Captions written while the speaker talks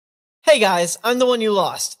Hey guys, I'm the one you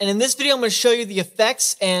lost, and in this video I'm going to show you the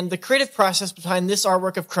effects and the creative process behind this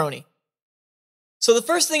artwork of Crony. So the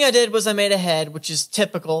first thing I did was I made a head, which is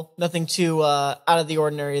typical, nothing too out of the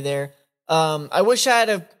ordinary there. I wish I had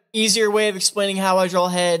an easier way of explaining how I draw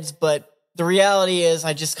heads, but the reality is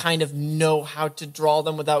I just kind of know how to draw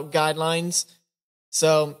them without guidelines,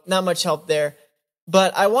 so not much help there.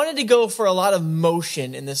 But I wanted to go for a lot of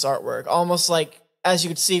motion in this artwork, almost like, as you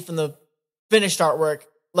could see from the finished artwork,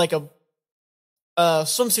 like a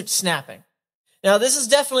swimsuit snapping. Now, this is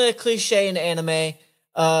definitely a cliche in anime.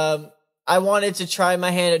 I wanted to try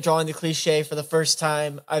my hand at drawing the cliche for the first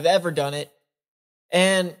time I've ever done it,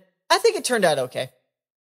 and I think it turned out okay.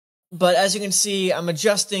 But as you can see, I'm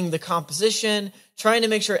adjusting the composition, trying to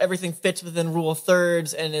make sure everything fits within rule of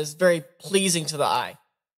thirds and is very pleasing to the eye.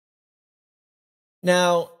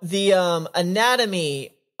 Now, the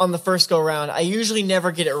anatomy on the first go-around, I usually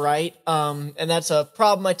never get it right, and that's a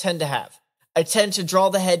problem I tend to have. I tend to draw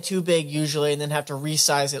the head too big usually and then have to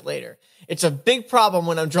resize it later. It's a big problem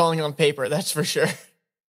when I'm drawing on paper, that's for sure.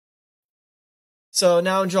 So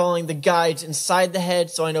now I'm drawing the guides inside the head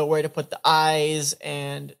so I know where to put the eyes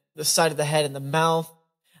and the side of the head and the mouth.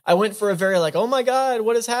 I went for a very oh my god,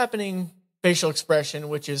 what is happening facial expression,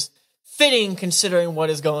 which is fitting considering what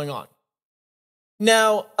is going on.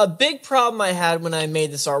 Now, a big problem I had when I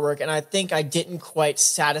made this artwork, and I think I didn't quite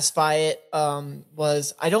satisfy it,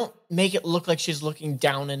 was I don't make it look like she's looking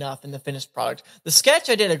down enough in the finished product. The sketch,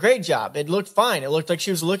 I did a great job. It looked fine. It looked like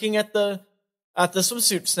she was looking at the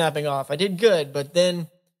swimsuit snapping off. I did good, but then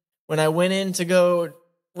when I went in to go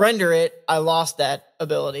render it, I lost that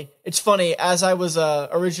ability. It's funny, as I was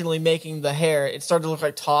originally making the hair, it started to look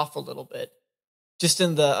like Toph a little bit, just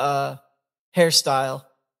in the hairstyle.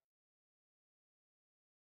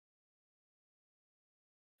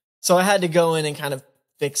 So I had to go in and kind of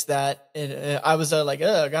fix that. And I was like,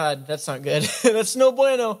 oh god, that's not good. That's no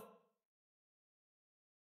bueno.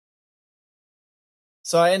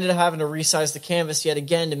 So I ended up having to resize the canvas yet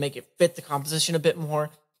again to make it fit the composition a bit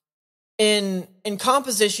more. In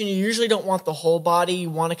composition, you usually don't want the whole body.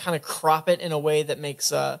 You want to kind of crop it in a way that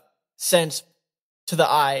makes sense to the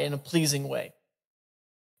eye in a pleasing way.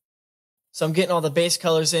 So I'm getting all the base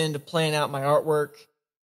colors in to plan out my artwork.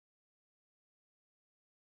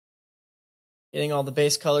 Getting all the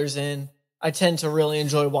base colors in. I tend to really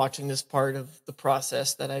enjoy watching this part of the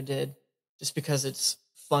process that I did, just because it's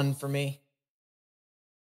fun for me.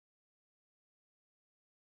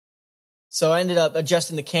 So I ended up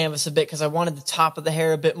adjusting the canvas a bit because I wanted the top of the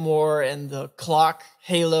hair a bit more and the clock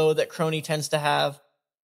halo that Crony tends to have.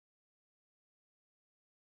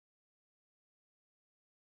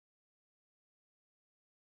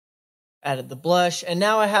 Added the blush, and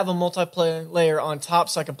now I have a multi-layer on top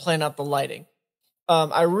so I can plan out the lighting.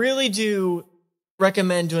 I really do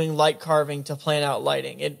recommend doing light carving to plan out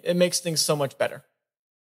lighting. It makes things so much better.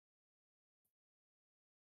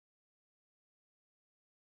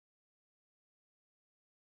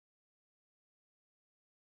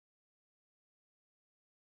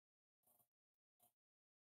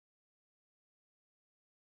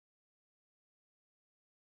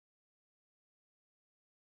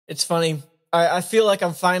 It's funny. I feel like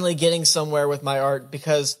I'm finally getting somewhere with my art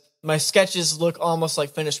because my sketches look almost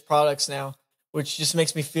like finished products now, which just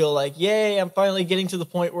makes me feel like, yay, I'm finally getting to the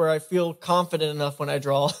point where I feel confident enough when I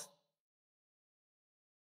draw.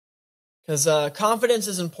 Because confidence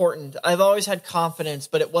is important. I've always had confidence,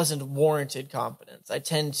 but it wasn't warranted confidence. I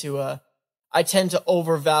tend to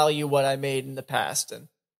overvalue what I made in the past, and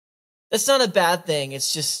that's not a bad thing.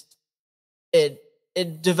 It's just I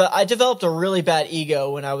developed a really bad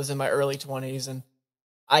ego when I was in my early 20s, and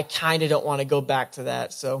I kind of don't want to go back to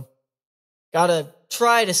that. So, gotta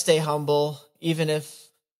try to stay humble, even if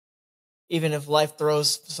life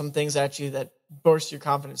throws some things at you that burst your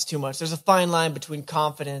confidence too much. There's a fine line between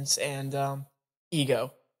confidence and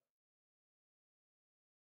ego.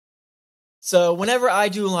 So whenever I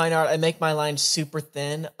do line art, I make my lines super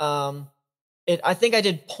thin. I think I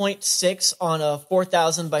did 0.6 on a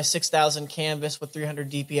 4,000 by 6,000 canvas with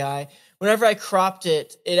 300 DPI. Whenever I cropped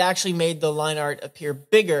it, it actually made the line art appear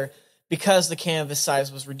bigger because the canvas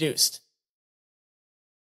size was reduced.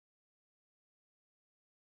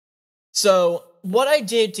 So what I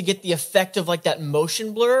did to get the effect of that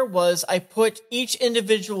motion blur was I put each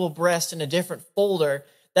individual breast in a different folder.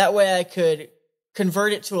 That way I could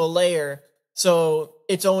convert it to a layer, so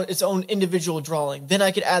its own individual drawing. Then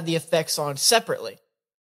I could add the effects on separately.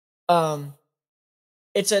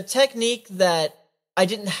 It's a technique that I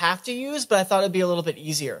didn't have to use, but I thought it'd be a little bit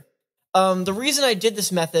easier. The reason I did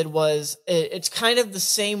this method was it's kind of the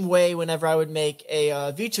same way whenever I would make a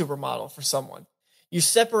VTuber model for someone. you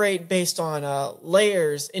separate based on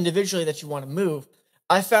layers individually that you want to move.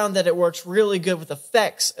 I found that it works really good with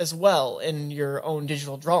effects as well in your own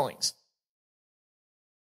digital drawings.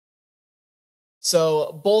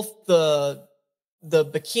 So both the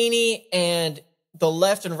bikini and the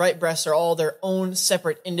left and right breasts are all their own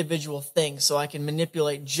separate individual things, so I can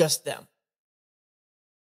manipulate just them.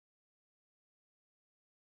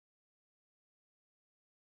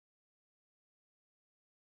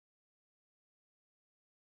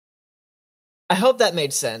 I hope that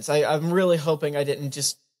made sense. I'm really hoping I didn't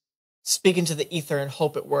just speak into the ether and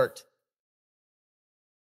hope it worked.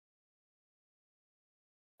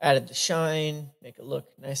 Added the shine, make it look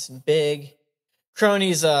nice and big.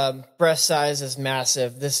 Crony's breast size is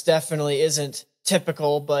massive. This definitely isn't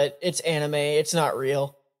typical, but it's anime. It's not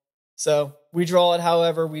real. So we draw it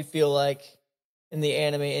however we feel like in the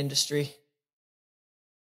anime industry.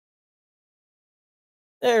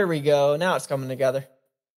 There we go. Now it's coming together.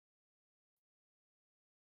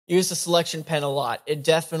 Use the selection pen a lot. It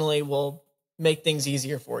definitely will make things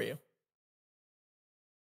easier for you.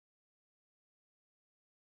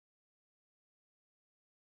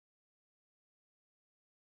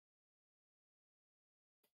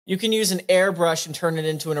 You can use an airbrush and turn it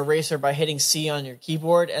into an eraser by hitting C on your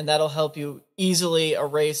keyboard, and that'll help you easily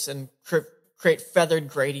erase and create feathered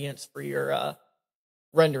gradients for your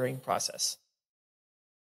rendering process.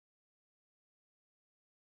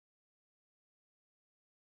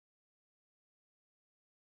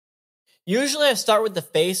 Usually I start with the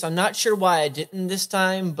face. I'm not sure why I didn't this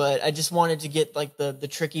time, but I just wanted to get like the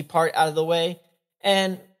tricky part out of the way.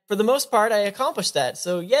 And for the most part, I accomplished that.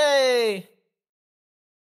 So yay!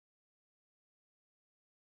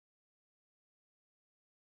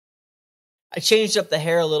 I changed up the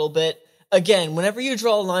hair a little bit. Again, whenever you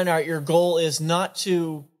draw line art, your goal is not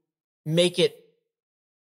to make it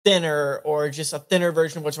thinner or just a thinner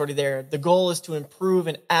version of what's already there. The goal is to improve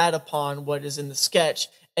and add upon what is in the sketch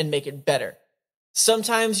and make it better.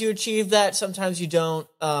 Sometimes you achieve that, sometimes you don't.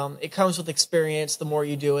 It comes with experience the more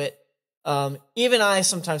you do it. Even I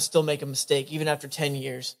sometimes still make a mistake, even after 10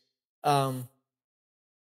 years. I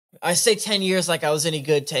say 10 years like I was any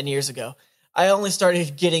good 10 years ago. I only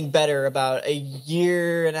started getting better about a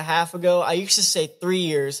year and a half ago. I used to say 3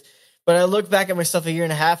 years, but I look back at my stuff a year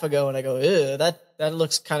and a half ago and I go, ew, that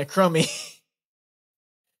looks kind of crummy.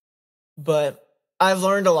 But I've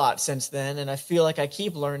learned a lot since then, and I feel like I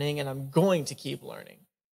keep learning, and I'm going to keep learning.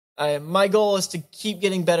 My goal is to keep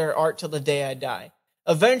getting better art till the day I die.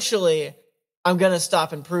 Eventually, I'm going to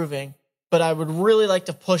stop improving, but I would really like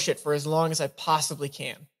to push it for as long as I possibly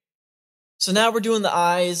can. So now we're doing the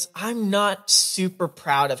eyes. I'm not super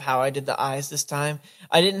proud of how I did the eyes this time.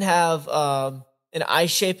 I didn't have an eye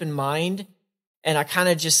shape in mind, and I kind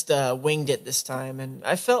of just winged it this time. And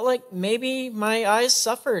I felt like maybe my eyes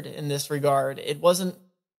suffered in this regard. It wasn't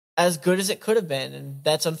as good as it could have been, and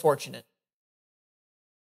that's unfortunate.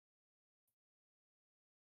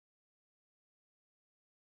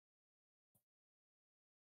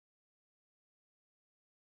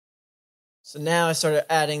 So now I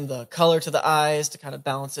started adding the color to the eyes to kind of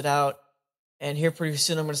balance it out. And here pretty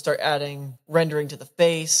soon I'm going to start adding rendering to the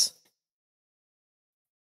face.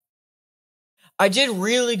 I did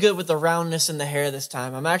really good with the roundness in the hair this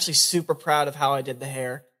time. I'm actually super proud of how I did the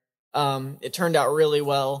hair. It turned out really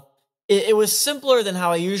well. It was simpler than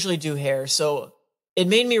how I usually do hair, so it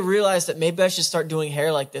made me realize that maybe I should start doing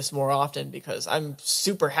hair like this more often because I'm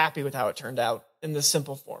super happy with how it turned out in this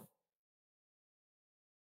simple form.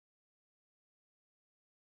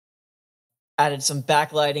 Added some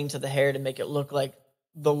backlighting to the hair to make it look like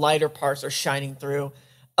the lighter parts are shining through.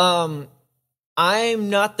 Um,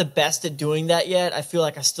 I'm not the best at doing that yet. I feel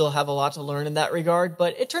like I still have a lot to learn in that regard,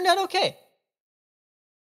 but it turned out okay.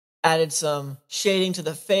 Added some shading to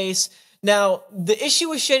the face. Now, the issue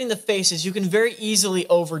with shading the face is you can very easily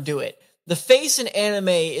overdo it. The face in anime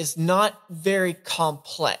is not very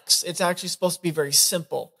complex. It's actually supposed to be very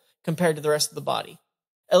simple compared to the rest of the body.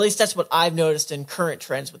 At least that's what I've noticed in current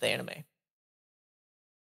trends with anime.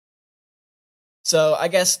 So I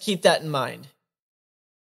guess keep that in mind.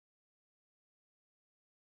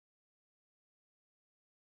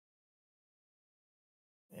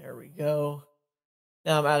 There we go.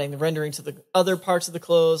 Now I'm adding the rendering to the other parts of the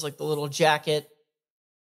clothes, like the little jacket.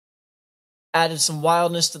 Added some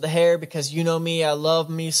wildness to the hair because you know me, I love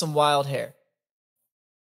me some wild hair.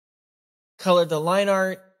 Colored the line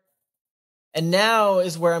art. And now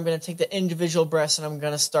is where I'm going to take the individual breasts and I'm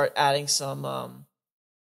going to start adding some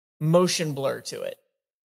motion blur to it.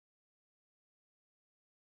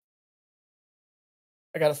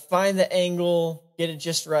 I got to find the angle, get it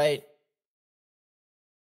just right.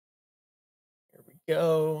 Here we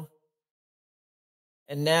go.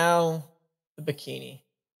 And now the bikini.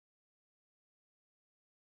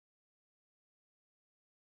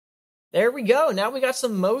 There we go. Now we got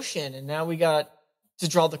some motion, and now we got to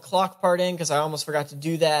draw the clock part in because I almost forgot to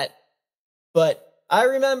do that. But I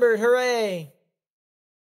remembered, hooray!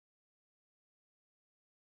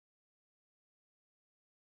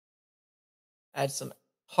 Add some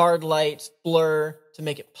hard light blur to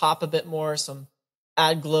make it pop a bit more, some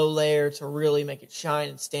add glow layer to really make it shine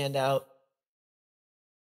and stand out.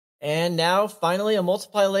 And now finally a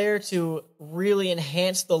multiply layer to really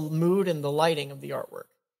enhance the mood and the lighting of the artwork.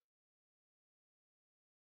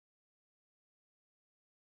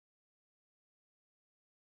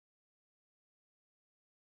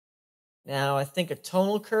 Now I think a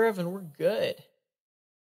tonal curve and we're good.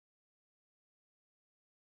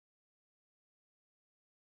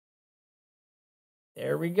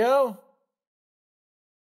 There we go.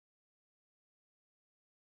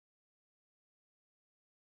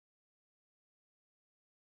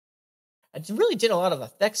 I really did a lot of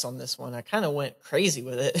effects on this one. I kind of went crazy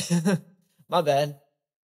with it. My bad.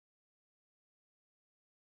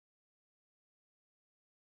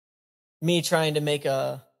 Me trying to make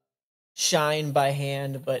a shine by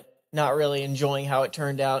hand, but not really enjoying how it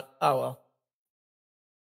turned out. Oh well.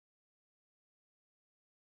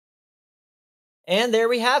 And there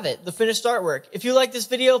we have it, the finished artwork. If you like this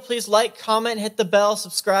video, please like, comment, hit the bell,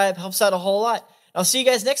 subscribe. Helps out a whole lot. I'll see you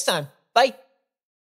guys next time. Bye.